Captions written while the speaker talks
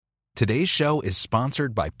Today's show is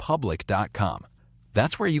sponsored by Public.com.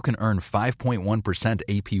 That's where you can earn 5.1%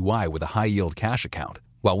 APY with a high-yield cash account.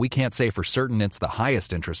 While we can't say for certain it's the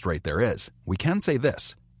highest interest rate there is, we can say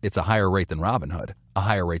this. It's a higher rate than Robinhood, a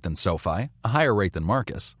higher rate than SoFi, a higher rate than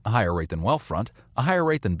Marcus, a higher rate than Wealthfront, a higher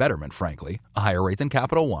rate than Betterment, frankly, a higher rate than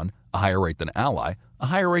Capital One, a higher rate than Ally, a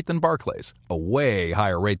higher rate than Barclays, a way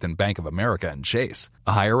higher rate than Bank of America and Chase,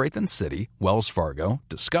 a higher rate than Citi, Wells Fargo,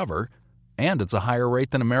 Discover, and it's a higher rate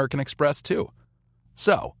than American Express, too.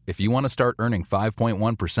 So, if you want to start earning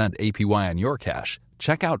 5.1% APY on your cash,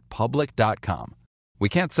 check out Public.com. We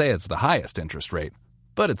can't say it's the highest interest rate,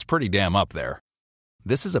 but it's pretty damn up there.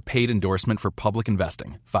 This is a paid endorsement for Public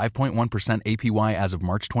Investing. 5.1% APY as of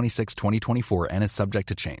March 26, 2024 and is subject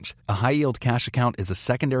to change. A high-yield cash account is a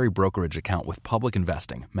secondary brokerage account with Public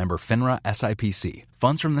Investing. Member FINRA SIPC.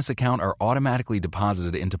 Funds from this account are automatically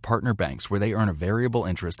deposited into partner banks where they earn a variable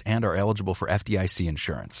interest and are eligible for FDIC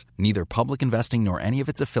insurance. Neither Public Investing nor any of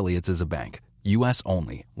its affiliates is a bank. U.S.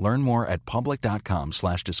 only. Learn more at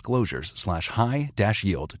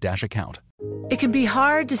public.com/disclosures/high-yield-account. It can be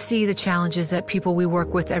hard to see the challenges that people we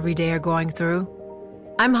work with every day are going through.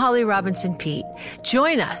 I'm Holly Robinson Peete.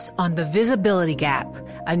 Join us on The Visibility Gap,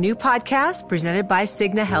 a new podcast presented by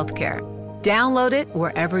Cigna Healthcare. Download it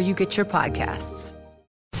wherever you get your podcasts.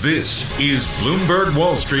 This is Bloomberg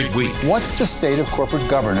Wall Street Week. What's the state of corporate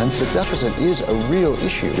governance? The deficit is a real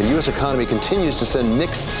issue. The U.S. economy continues to send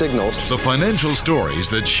mixed signals. The financial stories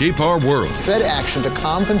that shape our world. Fed action to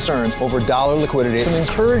calm concerns over dollar liquidity. Some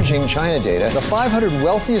encouraging China data. The 500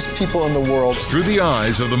 wealthiest people in the world. Through the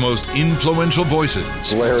eyes of the most influential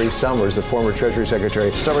voices. Larry Summers, the former Treasury Secretary.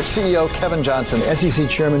 Starbucks CEO Kevin Johnson. SEC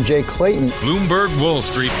Chairman Jay Clayton. Bloomberg Wall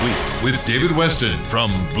Street Week with David Weston from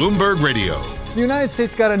Bloomberg Radio. The United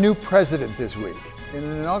States got a new president this week in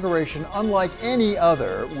an inauguration unlike any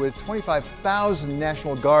other, with 25,000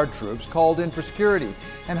 National Guard troops called in for security,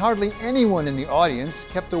 and hardly anyone in the audience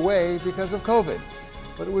kept away because of COVID.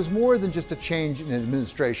 But it was more than just a change in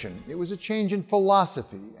administration. It was a change in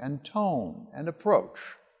philosophy and tone and approach.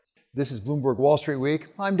 This is Bloomberg Wall Street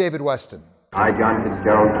Week. I'm David Weston. I, John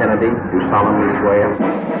Fitzgerald Kennedy, do solemnly swear.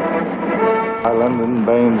 I, Lyndon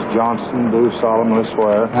Baines Johnson, do solemnly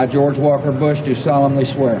swear. I, George Walker Bush, do solemnly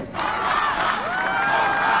swear.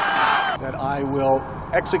 That I will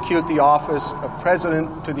execute the office of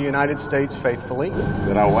President to the United States faithfully.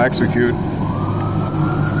 That I will execute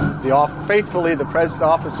faithfully the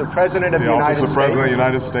office of President of the United States. The office of President of the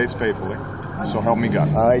United States faithfully. So help me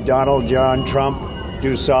God. I, Donald John Trump,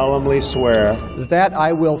 do solemnly swear. That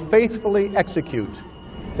I will faithfully execute.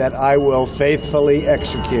 That I will faithfully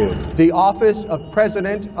execute. The office of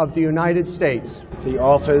President of the United States. The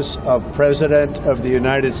office of President of the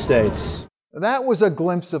United States. That was a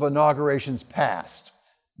glimpse of inaugurations past.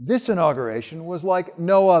 This inauguration was like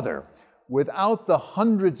no other, without the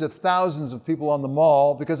hundreds of thousands of people on the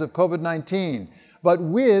mall because of COVID-19, but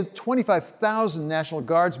with 25,000 National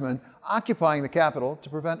Guardsmen occupying the Capitol to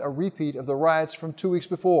prevent a repeat of the riots from 2 weeks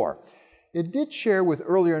before. It did share with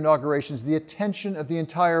earlier inaugurations the attention of the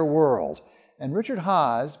entire world. And Richard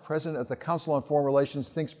Haass, president of the Council on Foreign Relations,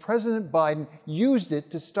 thinks President Biden used it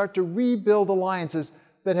to start to rebuild alliances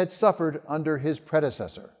that had suffered under his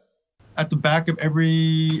predecessor. At the back of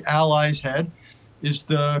every ally's head is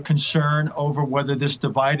the concern over whether this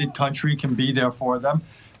divided country can be there for them,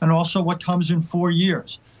 and also what comes in 4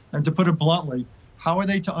 years. And to put it bluntly, how are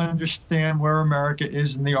they to understand where America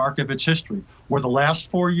is in the arc of its history? Were the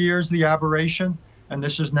last 4 years the aberration, and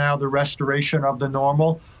this is now the restoration of the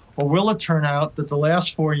normal? Or will it turn out that the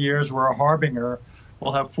last 4 years were a harbinger?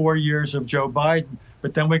 We'll have 4 years of Joe Biden,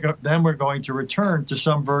 but then we're going to return to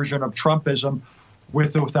some version of Trumpism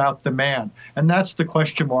with or without the man. And that's the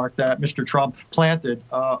question mark that Mr. Trump planted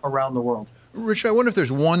around the world. Richard, I wonder if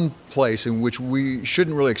there's one place in which we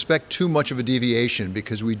shouldn't really expect too much of a deviation,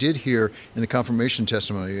 because we did hear in the confirmation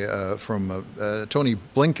testimony from Tony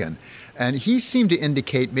Blinken, and he seemed to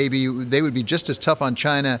indicate maybe they would be just as tough on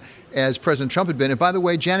China as President Trump had been. And by the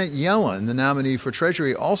way, Janet Yellen, the nominee for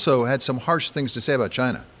Treasury, also had some harsh things to say about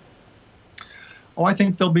China. Oh, I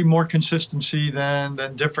think there'll be more consistency than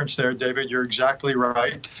difference there, David. You're exactly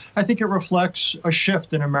right. I think it reflects a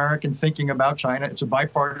shift in American thinking about China. It's a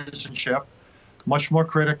bipartisan shift. Much more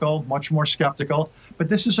critical, much more skeptical. But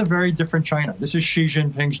this is a very different China. This is Xi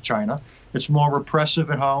Jinping's China. It's more repressive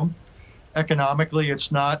at home. Economically,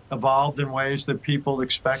 it's not evolved in ways that people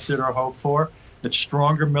expected or hoped for. It's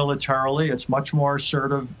stronger militarily. It's much more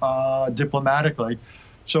assertive diplomatically.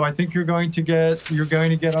 So I think you're going to get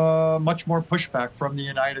much more pushback from the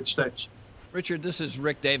United States. Richard, this is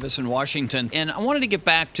Rick Davis in Washington, and I wanted to get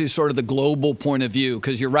back to sort of the global point of view,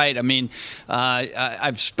 because you're right. I mean,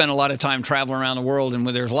 I've spent a lot of time traveling around the world, and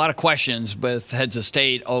there's a lot of questions with heads of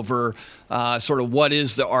state over sort of what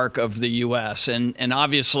is the arc of the U.S. And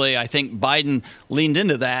obviously, I think Biden leaned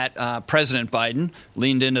into that, President Biden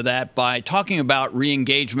leaned into that by talking about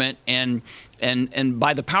re-engagement and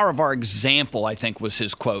by the power of our example, I think was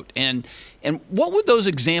his quote. And what would those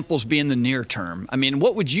examples be in the near term? I mean,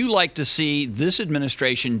 what would you like to see this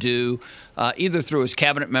administration do, either through its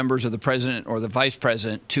cabinet members or the president or the vice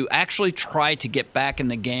president, to actually try to get back in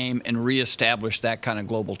the game and reestablish that kind of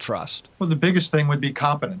global trust? Well, the biggest thing would be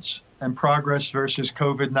competence. And progress versus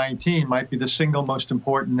COVID-19 might be the single most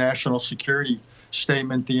important national security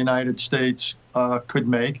statement the United States could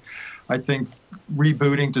make. I think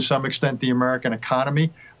rebooting to some extent the American economy,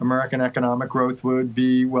 American economic growth would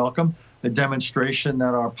be welcome. A demonstration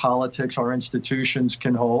that our politics, our institutions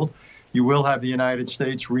can hold. You will have the United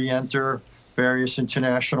States re-enter various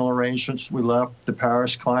international arrangements. We left the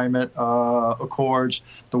Paris Climate Accords,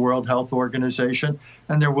 the World Health Organization,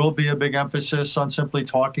 and there will be a big emphasis on simply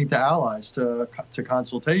talking to allies, to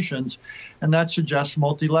consultations, and that suggests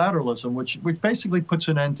multilateralism, which basically puts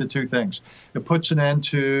an end to two things. It puts an end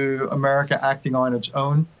to America acting on its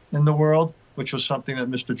own in the world, which was something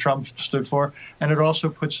that Mr. Trump stood for, and it also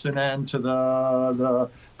puts an end to the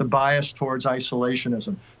bias towards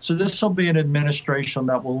isolationism. So this will be an administration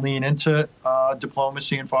that will lean into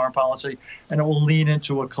diplomacy and foreign policy, and it will lean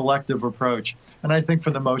into a collective approach. And I think for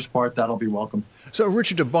the most part, that'll be welcome. So,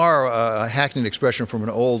 Richard, to borrow a hackneyed expression from an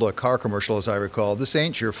old car commercial, as I recall, this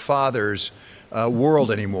ain't your father's world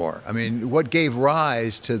anymore. I mean, what gave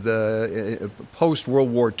rise to the post-World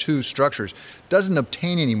War II structures doesn't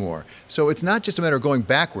obtain anymore. So it's not just a matter of going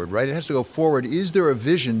backward, right? It has to go forward. Is there a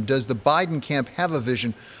vision? Does the Biden camp have a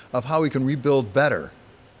vision of how we can rebuild better?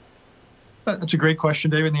 That's a great question,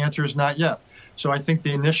 David, and the answer is not yet. So I think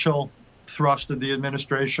the initial thrust of the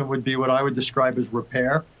administration would be what I would describe as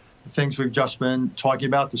repair, the things we've just been talking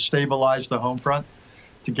about, to stabilize the home front,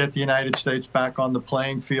 to get the United States back on the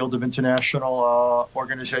playing field of international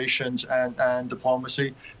organizations and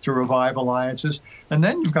diplomacy, to revive alliances. And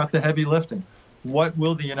then you've got the heavy lifting. What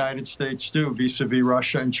will the United States do vis-a-vis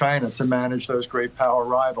Russia and China to manage those great power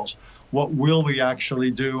rivals? What will we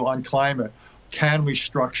actually do on climate? Can we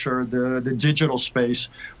structure the digital space,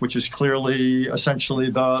 which is clearly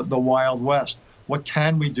essentially the Wild West? What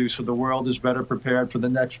can we do so the world is better prepared for the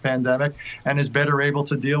next pandemic and is better able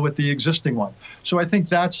to deal with the existing one? So I think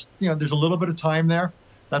that's, there's a little bit of time there.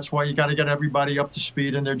 That's why you got to get everybody up to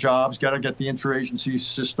speed in their jobs, got to get the interagency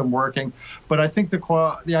system working. But I think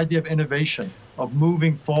the idea of innovation, of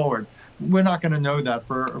moving forward, we're not going to know that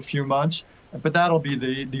for a few months. But that'll be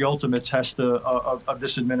the ultimate test of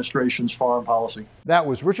this administration's foreign policy. That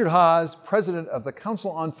was Richard Haass, president of the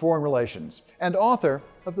Council on Foreign Relations and author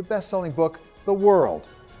of the best-selling book, The World,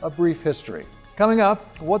 A Brief History. Coming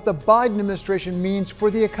up, what the Biden administration means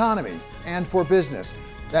for the economy and for business.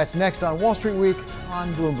 That's next on Wall Street Week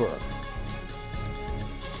on Bloomberg.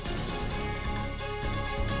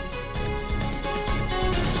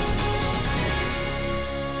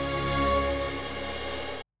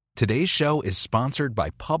 Today's show is sponsored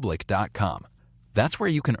by Public.com. That's where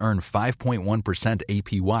you can earn 5.1%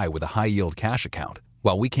 APY with a high-yield cash account.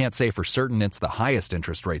 While we can't say for certain it's the highest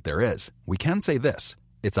interest rate there is, we can say this.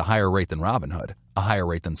 It's a higher rate than Robinhood, a higher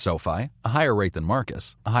rate than SoFi, a higher rate than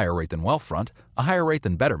Marcus, a higher rate than Wealthfront, a higher rate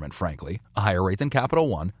than Betterment, frankly, a higher rate than Capital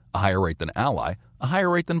One, a higher rate than Ally, a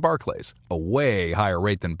higher rate than Barclays, a way higher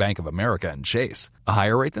rate than Bank of America and Chase, a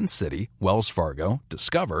higher rate than Citi, Wells Fargo,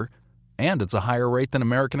 Discover, and it's a higher rate than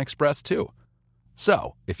American Express, too.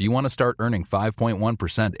 So, if you want to start earning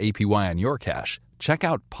 5.1% APY on your cash, check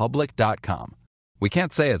out Public.com. We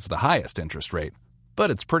can't say it's the highest interest rate,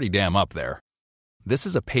 but it's pretty damn up there. This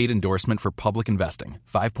is a paid endorsement for Public Investing.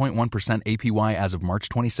 5.1% APY as of March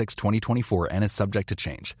 26, 2024, and is subject to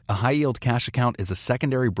change. A high-yield cash account is a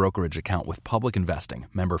secondary brokerage account with Public Investing,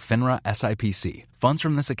 member FINRA SIPC. Funds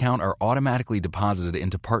from this account are automatically deposited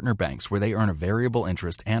into partner banks where they earn a variable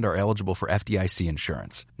interest and are eligible for FDIC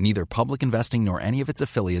insurance. Neither Public Investing nor any of its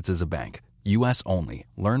affiliates is a bank. U.S. only.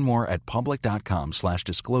 Learn more at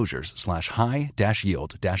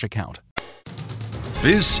public.com/disclosures/high-yield-account.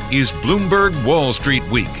 This is Bloomberg Wall Street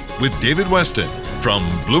Week with David Weston from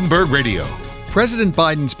Bloomberg Radio. President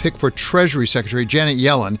Biden's pick for Treasury Secretary Janet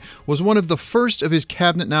Yellen was one of the first of his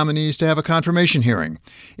cabinet nominees to have a confirmation hearing.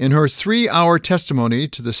 In her 3-hour testimony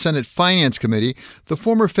to the Senate Finance Committee, the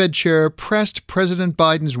former Fed chair pressed President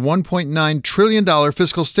Biden's $1.9 trillion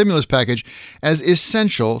fiscal stimulus package as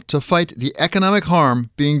essential to fight the economic harm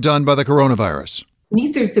being done by the coronavirus.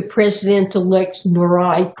 Neither the president-elect nor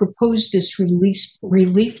I proposed this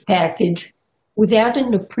relief package without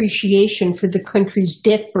an appreciation for the country's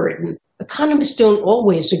debt burden. Economists don't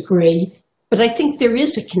always agree, but I think there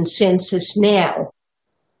is a consensus now.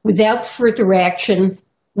 Without further action,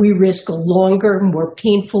 we risk a longer, more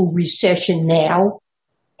painful recession now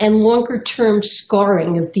and longer-term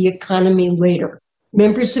scarring of the economy later.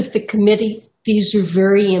 Members of the committee, these are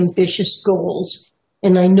very ambitious goals,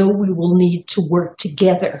 and I know we will need to work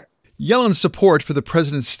together. Yellen's support for the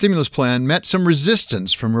president's stimulus plan met some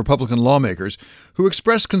resistance from Republican lawmakers who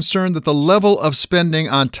expressed concern that the level of spending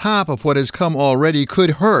on top of what has come already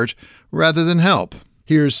could hurt rather than help.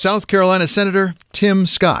 Here's South Carolina Senator Tim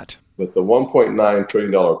Scott. But the $1.9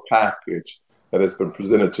 trillion package that has been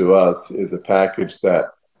presented to us is a package that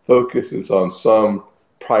focuses on some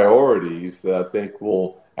priorities that I think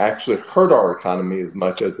will actually hurt our economy as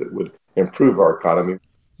much as it would improve our economy.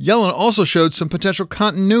 Yellen also showed some potential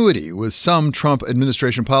continuity with some Trump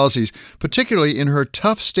administration policies, particularly in her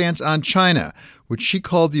tough stance on China, which she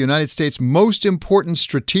called the United States' most important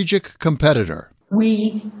strategic competitor.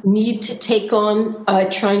 We need to take on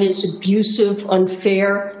China's abusive,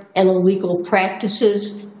 unfair, and illegal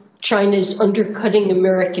practices. China's undercutting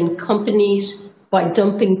American companies by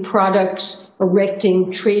dumping products,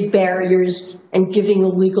 erecting trade barriers, and giving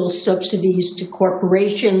illegal subsidies to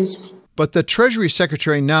corporations. But the Treasury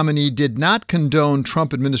Secretary nominee did not condone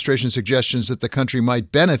Trump administration suggestions that the country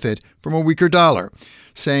might benefit from a weaker dollar,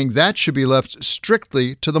 saying that should be left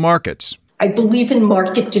strictly to the markets. I believe in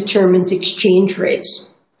market-determined exchange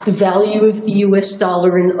rates. The value of the U.S.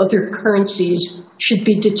 dollar and other currencies should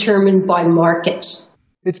be determined by markets.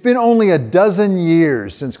 It's been only a dozen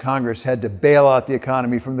years since Congress had to bail out the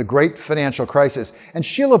economy from the great financial crisis, and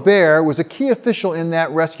Sheila Bair was a key official in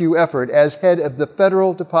that rescue effort as head of the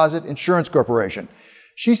Federal Deposit Insurance Corporation.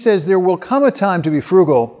 She says there will come a time to be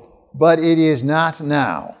frugal, but it is not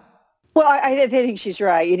now. Well, I think she's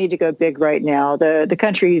right. You need to go big right now. The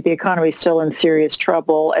economy is still in serious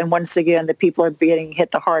trouble, and once again, the people are getting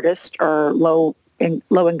hit the hardest are low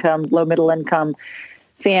income, low middle income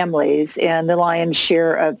families, and the lion's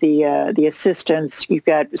share of the assistance. You've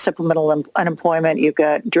got supplemental unemployment. You've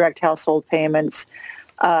got direct household payments.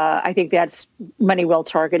 I think that's money well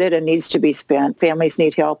targeted and needs to be spent. Families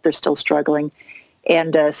need help. They're still struggling.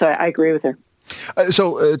 And so I agree with her.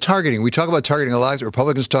 Targeting. We talk about targeting a lot. The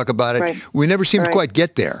Republicans talk about it. Right. We never seem to quite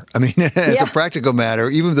get there. I mean, as a practical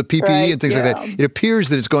matter, even with the PPE and things like that, it appears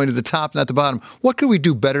that it's going to the top, not the bottom. What can we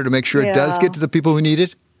do better to make sure it does get to the people who need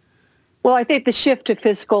it? Well, I think the shift to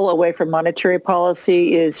fiscal away from monetary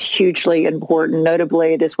policy is hugely important.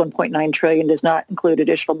 Notably, this $1.9 trillion does not include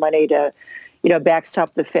additional money to,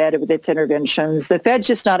 backstop the Fed with its interventions. The Fed's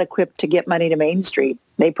just not equipped to get money to Main Street.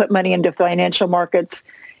 They put money into financial markets.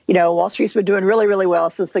 Wall Street's been doing really, really well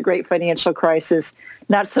since the great financial crisis.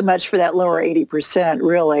 Not so much for that lower 80%,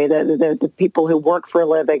 really. The people who work for a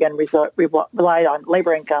living and rely on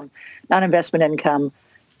labor income, not investment income,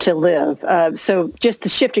 to live. So just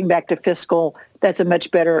shifting back to fiscal, that's a much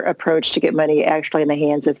better approach to get money actually in the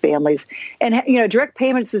hands of families. And, direct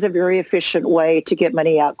payments is a very efficient way to get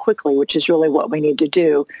money out quickly, which is really what we need to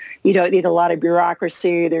do. You don't need a lot of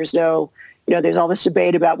bureaucracy. There's there's all this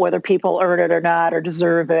debate about whether people earn it or not or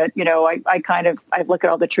deserve it. I look at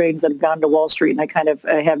all the trades that have gone to Wall Street, and I kind of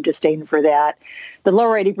have disdain for that. The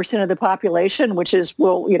lower 80% of the population, which is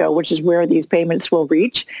where these payments will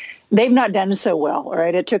reach, they've not done so well,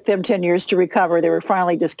 right? It took them 10 years to recover. They were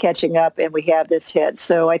finally just catching up, and we have this hit.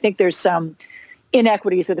 So I think there's some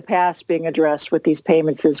inequities of the past being addressed with these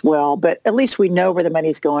payments as well. But at least we know where the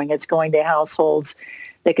money's going. It's going to households.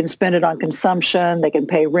 They can spend it on consumption. They can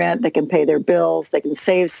pay rent. They can pay their bills. They can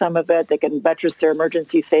save some of it. They can buttress their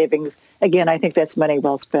emergency savings. Again, I think that's money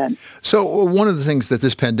well spent. So one of the things that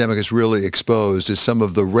this pandemic has really exposed is some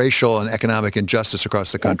of the racial and economic injustice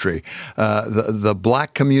across the country. The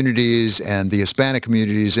black communities and the Hispanic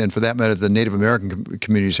communities, and for that matter, the Native American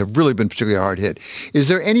communities have really been particularly hard hit. Is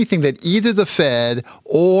there anything that either the Fed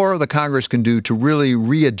or the Congress can do to really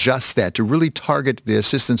readjust that, to really target the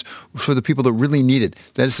assistance for the people that really need it?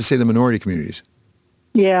 That is to say, the minority communities.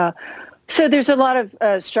 Yeah. So there's a lot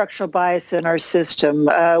of structural bias in our system.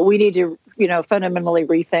 We need to, fundamentally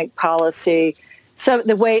rethink policy. So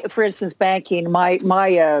the way, for instance, banking, my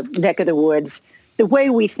neck of the woods, the way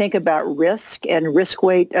we think about risk and risk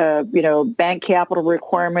weight, bank capital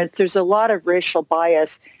requirements, there's a lot of racial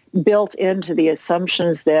bias built into the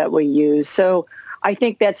assumptions that we use. So I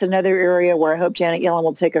think that's another area where I hope Janet Yellen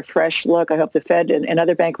will take a fresh look. I hope the Fed and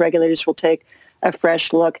other bank regulators will take a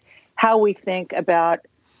fresh look, how we think about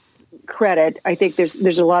credit, I think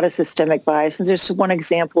there's a lot of systemic bias. And there's one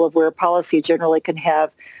example of where policy generally can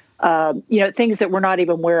have, things that we're not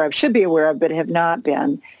even aware of, should be aware of, but have not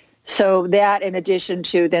been. So that, in addition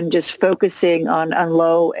to then just focusing on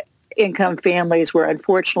low income families where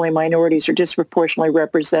unfortunately minorities are disproportionately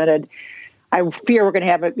represented, I fear we're going to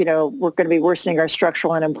have we're going to be worsening our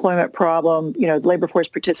structural unemployment problem. Labor force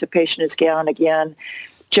participation is down again.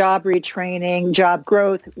 Job retraining, job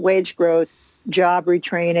growth, wage growth, job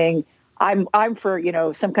retraining. I'm for,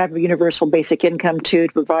 some kind of universal basic income to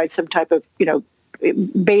provide some type of,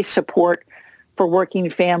 base support for working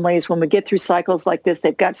families. When we get through cycles like this,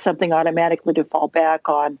 they've got something automatically to fall back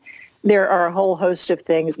on. There are a whole host of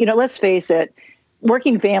things. Let's face it,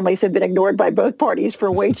 working families have been ignored by both parties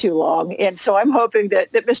for way too long. And so I'm hoping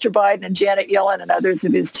that Mr. Biden and Janet Yellen and others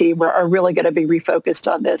of his team are really going to be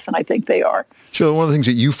refocused on this, and I think they are. Sheila, one of the things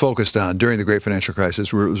that you focused on during the great financial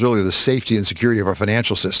crisis was really the safety and security of our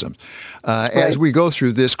financial system. Right. As we go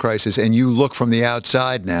through this crisis and you look from the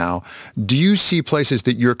outside now, do you see places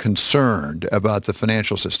that you're concerned about the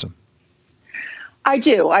financial system? I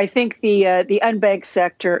do. I think the unbanked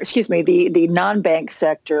sector, the non-bank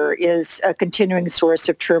sector is a continuing source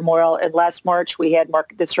of turmoil. And last March, we had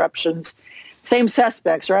market disruptions. Same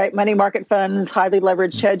suspects, right? Money market funds, highly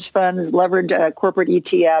leveraged hedge funds, levered corporate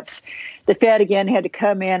ETFs. The Fed, again, had to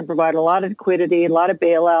come in and provide a lot of liquidity, a lot of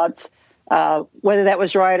bailouts. Whether that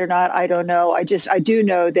was right or not, I don't know. I do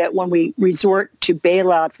know that when we resort to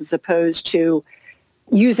bailouts as opposed to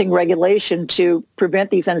using regulation to prevent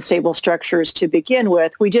these unstable structures to begin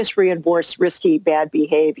with, we just reinforce risky, bad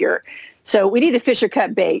behavior. So we need to fish or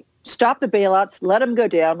cut bait. Stop the bailouts, let them go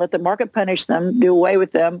down, let the market punish them, do away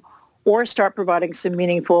with them, or start providing some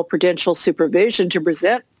meaningful prudential supervision to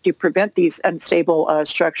prevent these unstable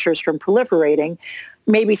structures from proliferating.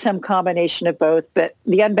 Maybe some combination of both, but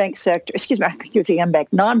the unbanked sector, the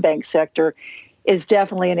non-bank sector is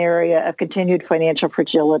definitely an area of continued financial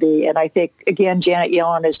fragility. And I think, again, Janet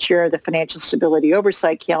Yellen is chair of the Financial Stability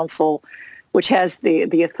Oversight Council, which has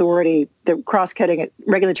the authority, the cross-cutting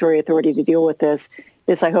regulatory authority to deal with this.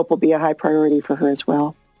 This, I hope, will be a high priority for her as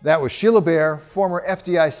well. That was Sheila Bair, former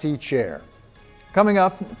FDIC chair. Coming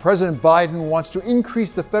up, President Biden wants to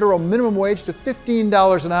increase the federal minimum wage to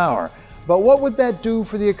 $15 an hour. But what would that do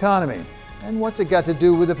for the economy? And what's it got to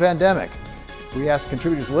do with the pandemic? We asked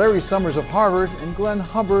contributors Larry Summers of Harvard and Glenn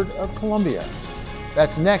Hubbard of Columbia.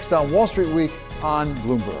 That's next on Wall Street Week on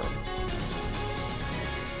Bloomberg.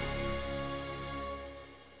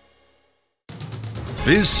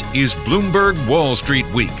 This is Bloomberg Wall Street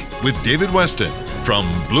Week with David Weston from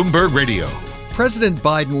Bloomberg Radio. President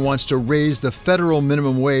Biden wants to raise the federal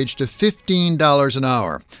minimum wage to $15 an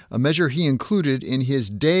hour, a measure he included in his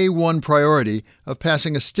day one priority of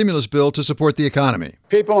passing a stimulus bill to support the economy.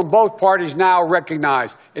 People in both parties now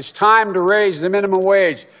recognize it's time to raise the minimum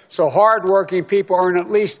wage so hardworking people earn at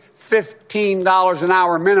least $15 an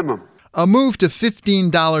hour minimum. A move to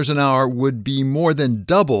 $15 an hour would be more than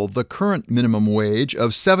double the current minimum wage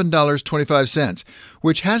of $7.25,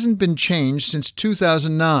 which hasn't been changed since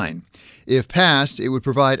 2009. If passed, it would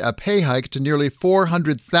provide a pay hike to nearly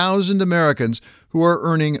 400,000 Americans who are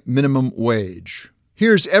earning minimum wage.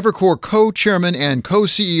 Here's Evercore co-chairman and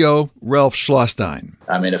co-CEO Ralph Schlosstein.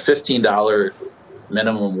 I mean, a $15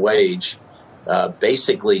 minimum wage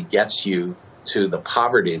basically gets you to the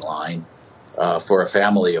poverty line for a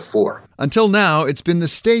family of four. Until now, it's been the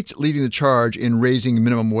states leading the charge in raising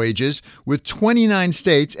minimum wages, with 29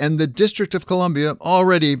 states and the District of Columbia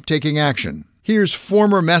already taking action. Here's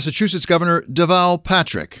former Massachusetts Governor Deval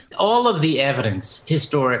Patrick. All of the evidence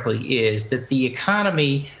historically is that the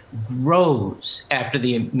economy grows after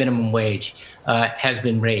the minimum wage has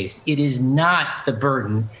been raised. It is not the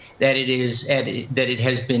burden that it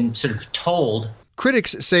has been sort of told.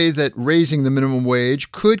 Critics say that raising the minimum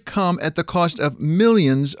wage could come at the cost of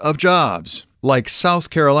millions of jobs, like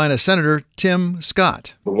South Carolina Senator Tim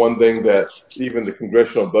Scott. The one thing that even the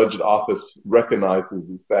Congressional Budget Office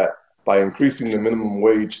recognizes is that by increasing the minimum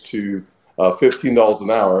wage to $15 an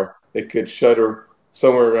hour, it could shutter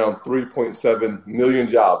somewhere around 3.7 million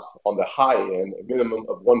jobs on the high end, a minimum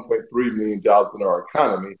of 1.3 million jobs in our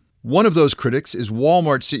economy. One of those critics is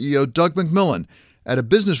Walmart CEO Doug McMillon. At a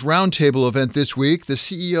Business Roundtable event this week, the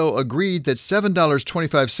CEO agreed that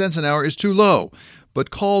 $7.25 an hour is too low, but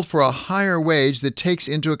called for a higher wage that takes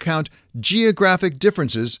into account geographic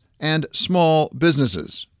differences and small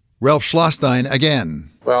businesses. Ralph Schlosstein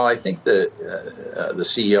again. Well, I think the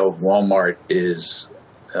CEO of Walmart is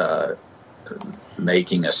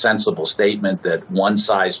making a sensible statement that one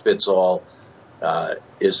size fits all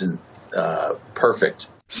isn't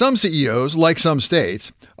perfect. Some CEOs, like some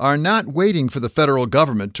states, are not waiting for the federal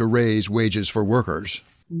government to raise wages for workers.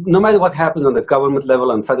 No matter what happens on the government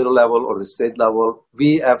level, on federal level, or the state level,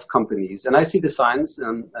 we have companies, and I see the signs,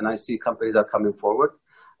 and I see companies are coming forward.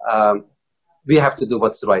 We have to do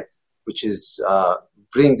what's right, which is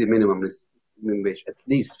bring the minimum wage at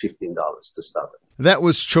least $15 to start it. That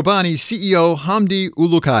was Chobani CEO Hamdi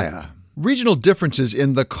Ulukaya. Regional differences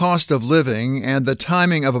in the cost of living and the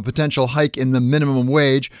timing of a potential hike in the minimum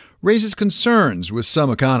wage raises concerns with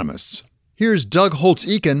some economists. Here's Doug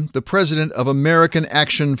Holtz-Eakin, the president of American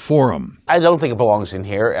Action Forum. I don't think it belongs in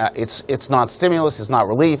here. It's not stimulus, it's not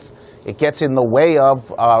relief. It gets in the way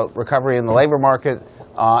of recovery in the labor market.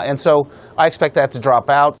 And so I expect that to drop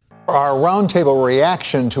out. Our roundtable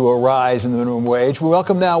reaction to a rise in the minimum wage. We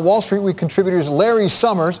welcome now Wall Street Week contributors Larry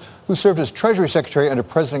Summers, who served as Treasury Secretary under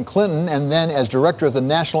President Clinton and then as Director of the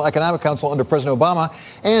National Economic Council under President Obama,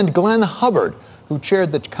 and Glenn Hubbard, who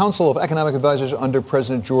chaired the Council of Economic Advisors under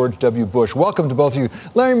President George W. Bush. Welcome to both of you.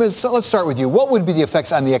 Larry, let's start with you. What would be the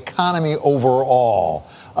effects on the economy overall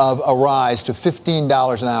of a rise to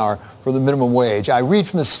 $15 an hour for the minimum wage? I read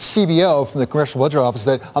from the CBO, from the Congressional Budget Office,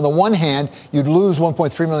 that on the one hand, you'd lose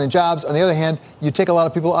 1.3 million jobs. On the other hand, you'd take a lot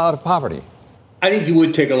of people out of poverty. I think you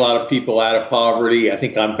would take a lot of people out of poverty. I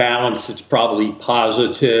think on balance, it's probably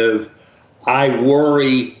positive. I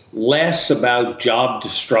worry less about job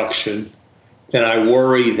destruction than I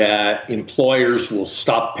worry that employers will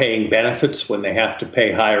stop paying benefits when they have to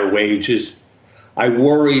pay higher wages. I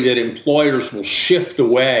worry that employers will shift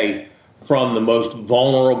away from the most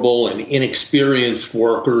vulnerable and inexperienced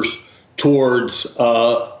workers towards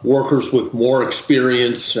workers with more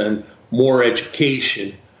experience and more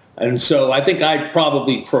education. And so I think I'd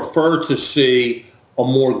probably prefer to see a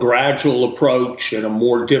more gradual approach and a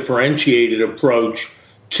more differentiated approach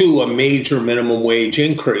to a major minimum wage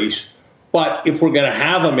increase. But if we're going to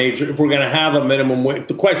have a minimum wage,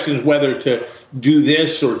 the question is whether to do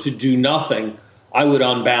this or to do nothing. I would,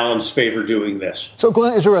 on balance, favor doing this. So,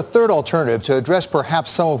 Glenn, is there a third alternative to address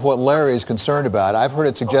perhaps some of what Larry is concerned about? I've heard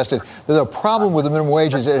it suggested that the problem with the minimum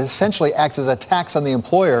wage is it essentially acts as a tax on the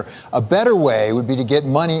employer. A better way would be to get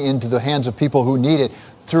money into the hands of people who need it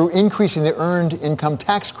through increasing the earned income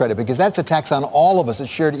tax credit, because that's a tax on all of us. It's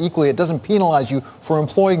shared equally. It doesn't penalize you for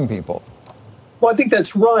employing people. Well, I think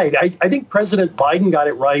that's right. I think President Biden got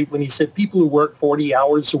it right when he said people who work 40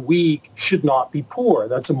 hours a week should not be poor.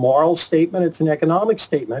 That's a moral statement. It's an economic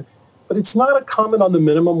statement. But it's not a comment on the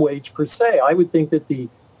minimum wage per se. I would think that the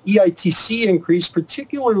EITC increase,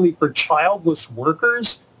 particularly for childless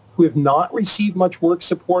workers who have not received much work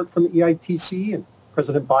support from the EITC, and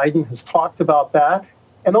President Biden has talked about that,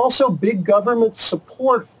 and also big government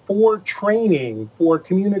support for training, for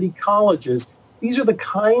community colleges. These are the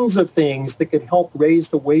kinds of things that could help raise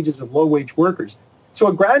the wages of low-wage workers. So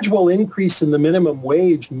a gradual increase in the minimum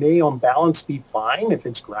wage may, on balance, be fine if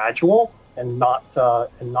it's gradual and not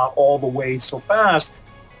all the way so fast.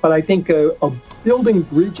 But I think building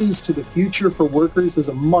bridges to the future for workers is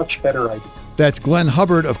a much better idea. That's Glenn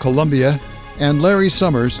Hubbard of Columbia and Larry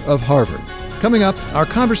Summers of Harvard. Coming up, our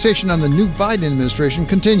conversation on the new Biden administration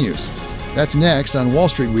continues. That's next on Wall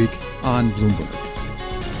Street Week on Bloomberg.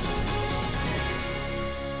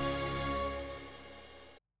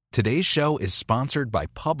 Today's show is sponsored by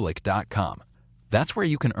Public.com. That's where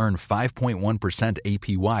you can earn 5.1%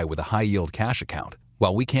 APY with a high-yield cash account.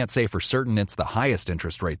 While we can't say for certain it's the highest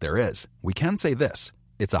interest rate there is, we can say this.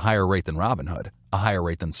 It's a higher rate than Robinhood, a higher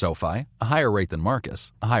rate than SoFi, a higher rate than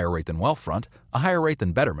Marcus, a higher rate than Wealthfront, a higher rate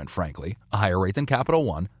than Betterment, frankly, a higher rate than Capital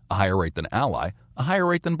One, a higher rate than Ally, a higher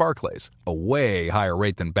rate than Barclays, a way higher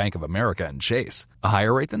rate than Bank of America and Chase, a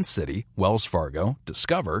higher rate than Citi, Wells Fargo,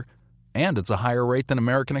 Discover, and it's a higher rate than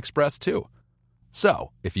American Express, too.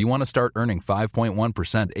 So, if you want to start earning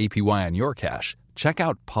 5.1% APY on your cash, check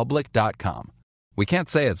out Public.com. We can't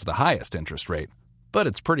say it's the highest interest rate, but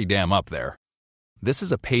it's pretty damn up there. This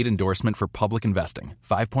is a paid endorsement for Public Investing.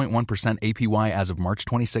 5.1% APY as of March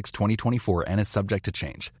 26, 2024, and is subject to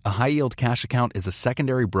change. A high-yield cash account is a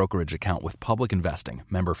secondary brokerage account with Public Investing,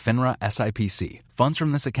 member FINRA SIPC. Funds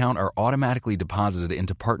from this account are automatically deposited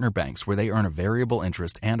into partner banks where they earn a variable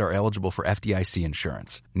interest and are eligible for FDIC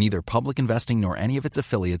insurance. Neither Public Investing nor any of its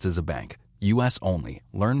affiliates is a bank. U.S. only.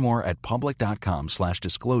 Learn more at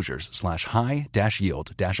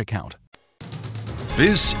public.com/disclosures/high-yield-account.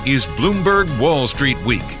 This is Bloomberg Wall Street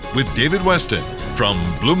Week with David Weston from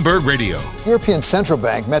Bloomberg Radio. European Central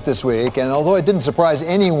Bank met this week, and although it didn't surprise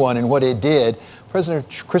anyone in what it did,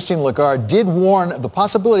 President Christine Lagarde did warn of the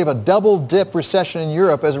possibility of a double-dip recession in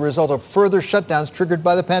Europe as a result of further shutdowns triggered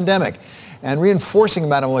by the pandemic. And reinforcing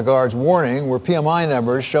Madame Lagarde's warning were PMI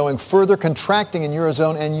numbers showing further contracting in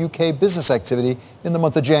Eurozone and UK business activity in the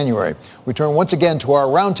month of January. We turn once again to our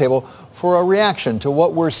roundtable for a reaction to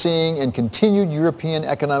what we're seeing in continued European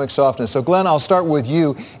economic softness. So, Glenn, I'll start with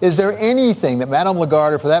you. Is there anything that Madame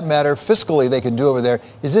Lagarde, or for that matter, fiscally they can do over there?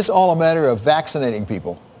 Is this all a matter of vaccinating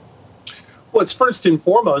people? Well, it's first and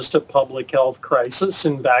foremost a public health crisis,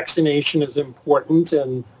 and vaccination is important,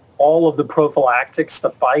 and all of the prophylactics to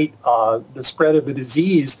fight the spread of the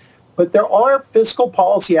disease. But there are fiscal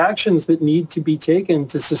policy actions that need to be taken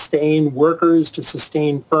to sustain workers, to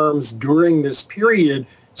sustain firms during this period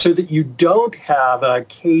so that you don't have a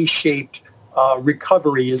K-shaped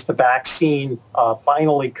recovery as the vaccine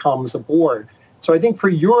finally comes aboard. So I think for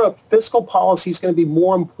Europe, fiscal policy is going to be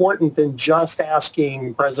more important than just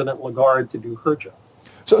asking President Lagarde to do her job.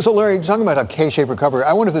 So Larry, talking about a K-shaped recovery,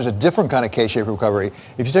 I wonder if there's a different kind of K-shaped recovery.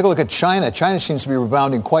 If you take a look at China, China seems to be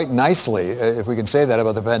rebounding quite nicely, if we can say that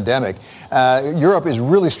about the pandemic. Europe is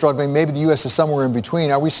really struggling. Maybe the U.S. is somewhere in between.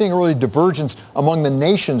 Are we seeing a really divergence among the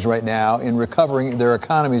nations right now in recovering their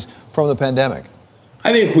economies from the pandemic?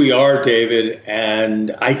 I think we are, David,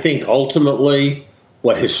 and I think ultimately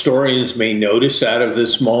what historians may notice out of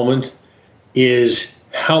this moment is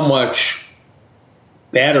how much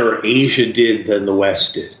better Asia did than the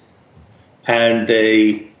West did. And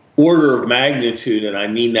the order of magnitude, and I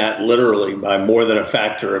mean that literally, by more than a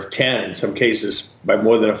factor of 10, in some cases by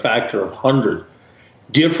more than a factor of 100,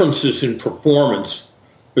 differences in performance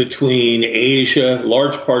between Asia,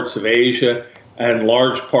 large parts of Asia, and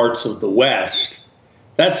large parts of the West.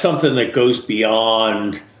 That's something that goes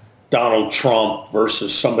beyond Donald Trump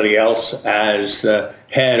versus somebody else as the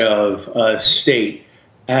head of state.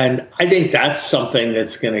 And I think that's something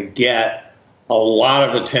that's going to get a lot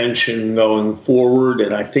of attention going forward.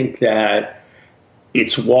 And I think that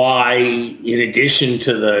it's why, in addition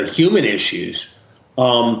to the human issues,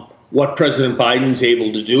 what President Biden's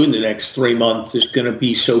able to do in the next 3 months is going to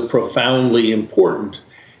be so profoundly important.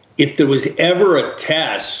 If there was ever a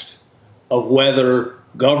test of whether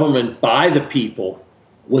government by the people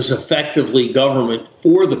was effectively government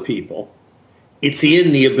for the people, it's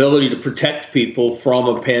in the ability to protect people from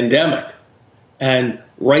a pandemic. And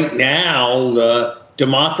right now, the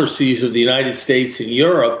democracies of the United States and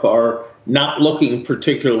Europe are not looking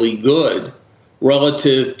particularly good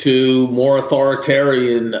relative to more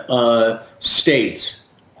authoritarian states.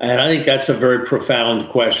 And I think that's a very profound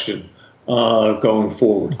question going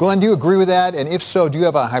forward. Glenn, do you agree with that? And if so, do you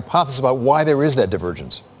have a hypothesis about why there is that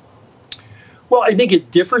divergence? Well, I think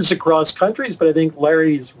it differs across countries, but I think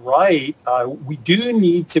Larry's right. We do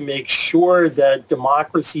need to make sure that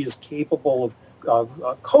democracy is capable of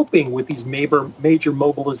coping with these major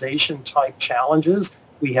mobilization type challenges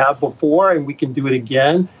we have before, and we can do it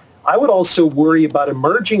again. I would also worry about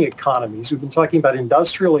emerging economies. We've been talking about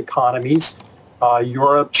industrial economies,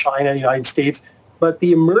 Europe, China, the United States, but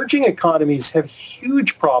the emerging economies have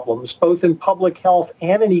huge problems, both in public health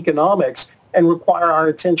and in economics, and require our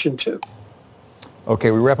attention too.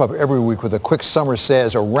 Okay, we wrap up every week with a quick Summer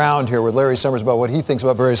Says around here with Larry Summers about what he thinks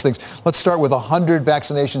about various things. Let's start with 100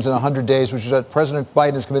 vaccinations in 100 days, which is what President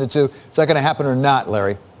Biden is committed to. Is that going to happen or not,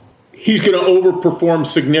 Larry? He's going to overperform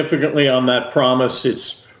significantly on that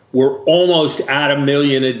promise. We're almost at 1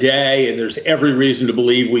 million a day, and there's every reason to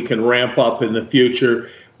believe we can ramp up in the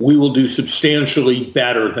future. We will do substantially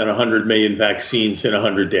better than 100 million vaccines in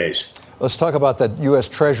 100 days. Let's talk about the U.S.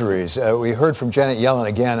 Treasuries. We heard from Janet Yellen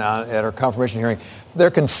again at her confirmation hearing.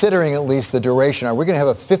 They're considering at least the duration. Are we going to have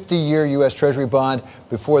a 50-year U.S. Treasury bond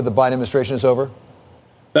before the Biden administration is over?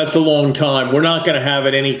 That's a long time. We're not going to have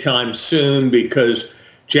it anytime soon because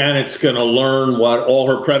Janet's going to learn what all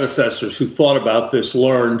her predecessors who thought about this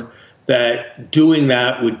learned, that doing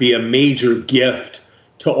that would be a major gift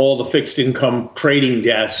to all the fixed income trading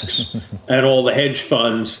desks and all the hedge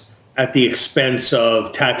funds at the expense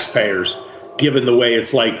of taxpayers. Given the way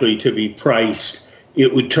it's likely to be priced,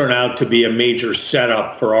 it would turn out to be a major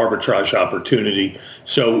setup for arbitrage opportunity.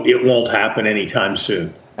 So it won't happen anytime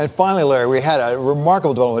soon. And finally, Larry, we had a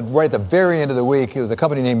remarkable development right at the very end of the week. It was a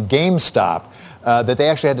company named GameStop that they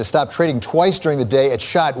actually had to stop trading twice during the day. It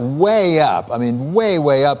shot way up. I mean,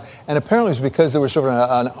 way up. And apparently it was because there was sort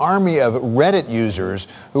of an army of Reddit users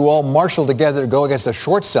who all marshaled together to go against a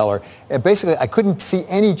short seller. And basically, I couldn't see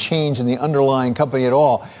any change in the underlying company at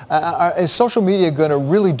all. Is social media going to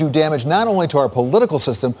really do damage not only to our political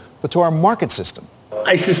system, but to our market system?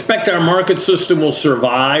 I suspect our market system will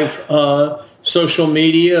survive social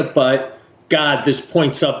media, but God, this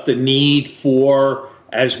points up the need for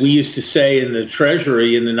as we used to say in the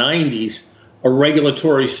Treasury in the 90s, a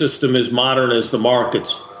regulatory system as modern as the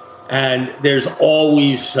markets. And there's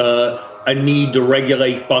always a need to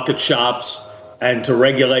regulate bucket shops and to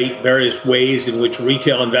regulate various ways in which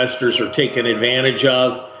retail investors are taken advantage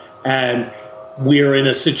of. And we're in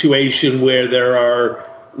a situation where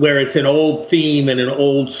it's an old theme and an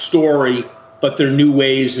old story, but there are new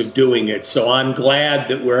ways of doing it. So I'm glad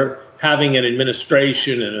that we're having an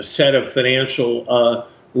administration and a set of financial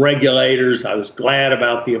regulators. I was glad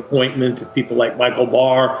about the appointment of people like Michael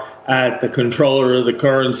Barr at the controller of the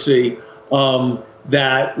currency,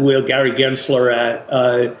 that Gary Gensler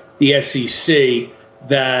at the SEC,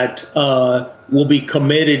 that will be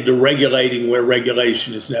committed to regulating where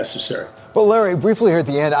regulation is necessary. But Larry, briefly here at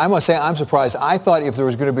the end, I must say I'm surprised. I thought if there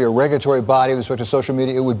was going to be a regulatory body with respect to social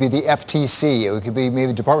media, it would be the FTC. It could be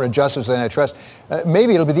maybe Department of Justice and Antitrust.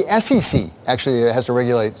 Maybe it'll be the SEC, actually, that has to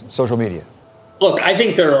regulate social media. Look, I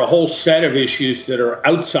think there are a whole set of issues that are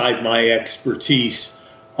outside my expertise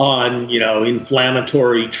on,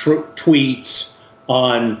 inflammatory tweets,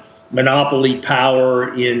 on monopoly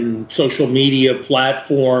power in social media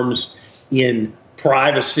platforms, in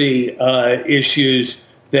privacy issues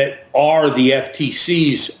that are the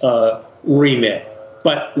FTC's remit.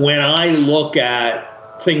 But when I look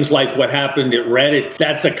at things like what happened at Reddit,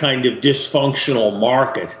 that's a kind of dysfunctional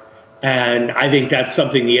market. And I think that's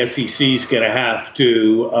something the SEC is going to have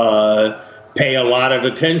to pay a lot of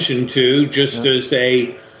attention to, just as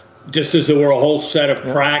there were a whole set of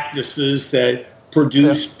practices that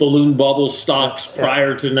produced balloon bubble stocks prior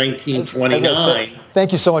to 1929.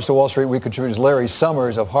 Thank you so much to Wall Street Week contributors Larry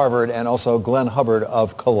Summers of Harvard and also Glenn Hubbard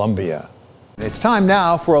of Columbia. It's time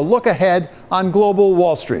now for a look ahead on global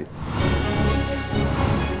Wall Street.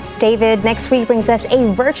 David, next week brings us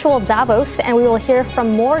a virtual Davos, and we will hear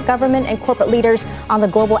from more government and corporate leaders on the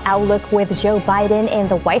global outlook with Joe Biden in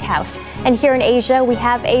the White House. And here in Asia, we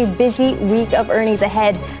have a busy week of earnings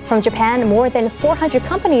ahead. From Japan, more than 400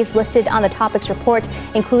 companies listed on the topics report,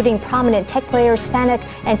 including prominent tech players Fanuc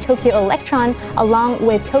and Tokyo Electron, along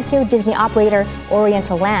with Tokyo Disney operator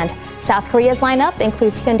Oriental Land. South Korea's lineup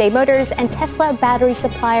includes Hyundai Motors and Tesla battery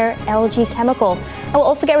supplier LG Chemical. And we'll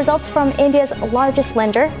also get results from India's largest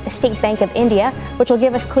lender, the State Bank of India, which will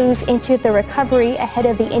give us clues into the recovery ahead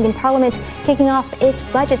of the Indian Parliament kicking off its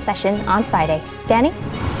budget session on Friday. Danny?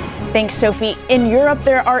 Thanks, Sophie. In Europe,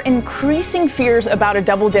 there are increasing fears about a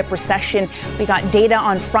double-dip recession. We got data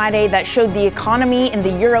on Friday that showed the economy in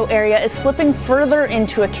the euro area is slipping further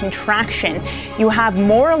into a contraction. You have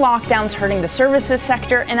more lockdowns hurting the services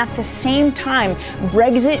sector, and at the same time,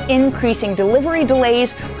 Brexit increasing delivery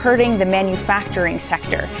delays hurting the manufacturing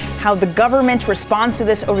sector. How the government responds to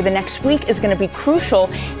this over the next week is going to be crucial,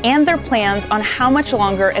 and their plans on how much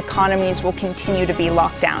longer economies will continue to be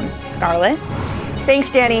locked down. Scarlett?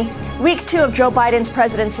 Thanks, Danny. Week 2 of Joe Biden's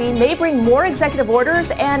presidency may bring more executive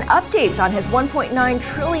orders and updates on his $1.9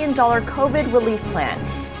 trillion COVID relief plan.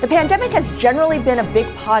 The pandemic has generally been a big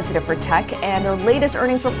positive for tech, and their latest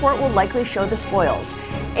earnings report will likely show the spoils.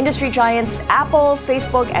 Industry giants Apple,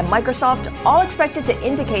 Facebook, and Microsoft all expected to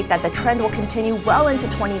indicate that the trend will continue well into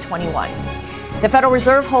 2021. The Federal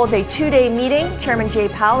Reserve holds a 2-day meeting. Chairman Jay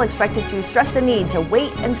Powell expected to stress the need to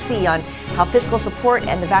wait and see on how fiscal support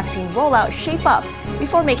and the vaccine rollout shape up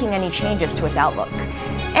before making any changes to its outlook.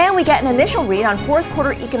 And we get an initial read on fourth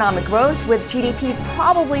quarter economic growth, with GDP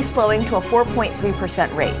probably slowing to a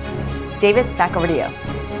 4.3% rate. David, back over to you.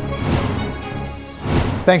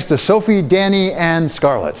 Thanks to Sophie, Danny, and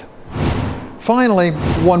Scarlett. Finally,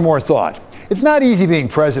 one more thought. It's not easy being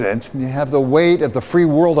president. You have the weight of the free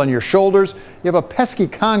world on your shoulders. You have a pesky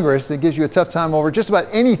Congress that gives you a tough time over just about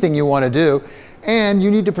anything you want to do. And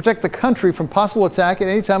you need to protect the country from possible attack at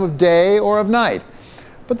any time of day or of night.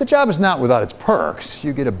 But the job is not without its perks.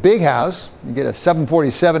 You get a big house, you get a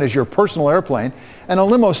 747 as your personal airplane, and a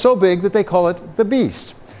limo so big that they call it the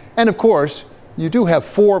Beast. And of course, you do have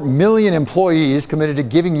 4 million employees committed to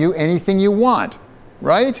giving you anything you want,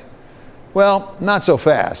 right? Well, not so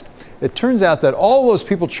fast. It turns out that all those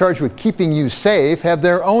people charged with keeping you safe have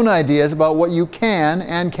their own ideas about what you can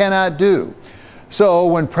and cannot do. So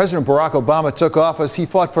when President Barack Obama took office, he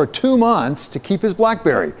fought for 2 months to keep his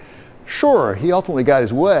BlackBerry. Sure, he ultimately got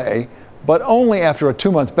his way, but only after a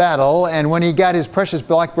 2-month battle, and when he got his precious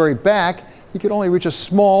BlackBerry back, he could only reach a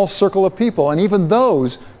small circle of people, and even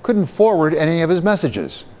those couldn't forward any of his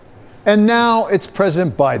messages. And now it's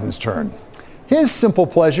President Biden's turn. His simple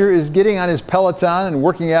pleasure is getting on his Peloton and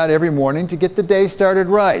working out every morning to get the day started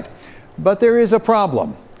right. But there is a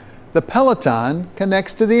problem. The Peloton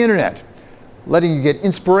connects to the internet, letting you get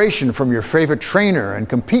inspiration from your favorite trainer and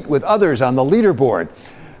compete with others on the leaderboard.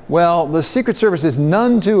 Well, the Secret Service is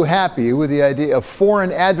none too happy with the idea of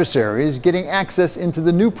foreign adversaries getting access into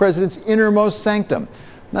the new president's innermost sanctum,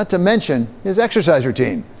 not to mention his exercise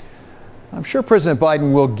routine. I'm sure President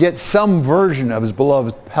Biden will get some version of his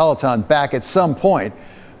beloved Peloton back at some point,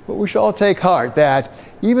 but we should all take heart that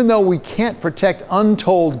even though we can't protect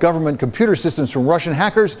untold government computer systems from Russian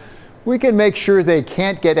hackers, we can make sure they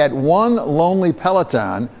can't get at one lonely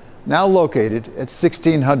Peloton now located at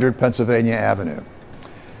 1600 Pennsylvania Avenue.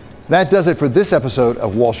 That does it for this episode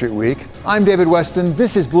of Wall Street Week. I'm David Westin.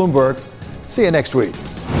 This is Bloomberg. See you next week.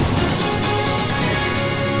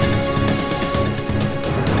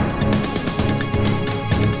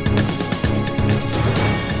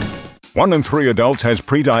 One in 3 adults has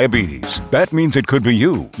prediabetes. That means it could be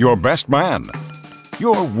you, your best man,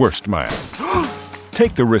 your worst man.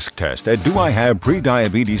 Take the risk test at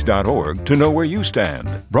doihaveprediabetes.org to know where you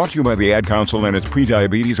stand. Brought to you by the Ad Council and its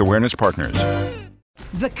Prediabetes Awareness Partners.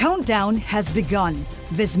 The countdown has begun.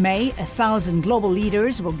 This May, 1,000 global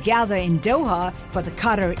leaders will gather in Doha for the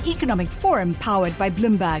Qatar Economic Forum powered by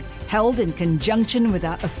Bloomberg, held in conjunction with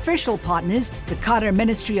our official partners, the Qatar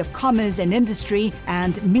Ministry of Commerce and Industry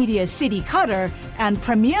and Media City Qatar, and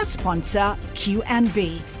premier sponsor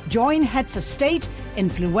QNB. Join heads of state,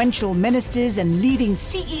 influential ministers, and leading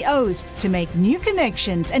CEOs to make new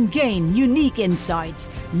connections and gain unique insights.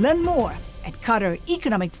 Learn more at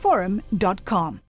QatarEconomicForum.com.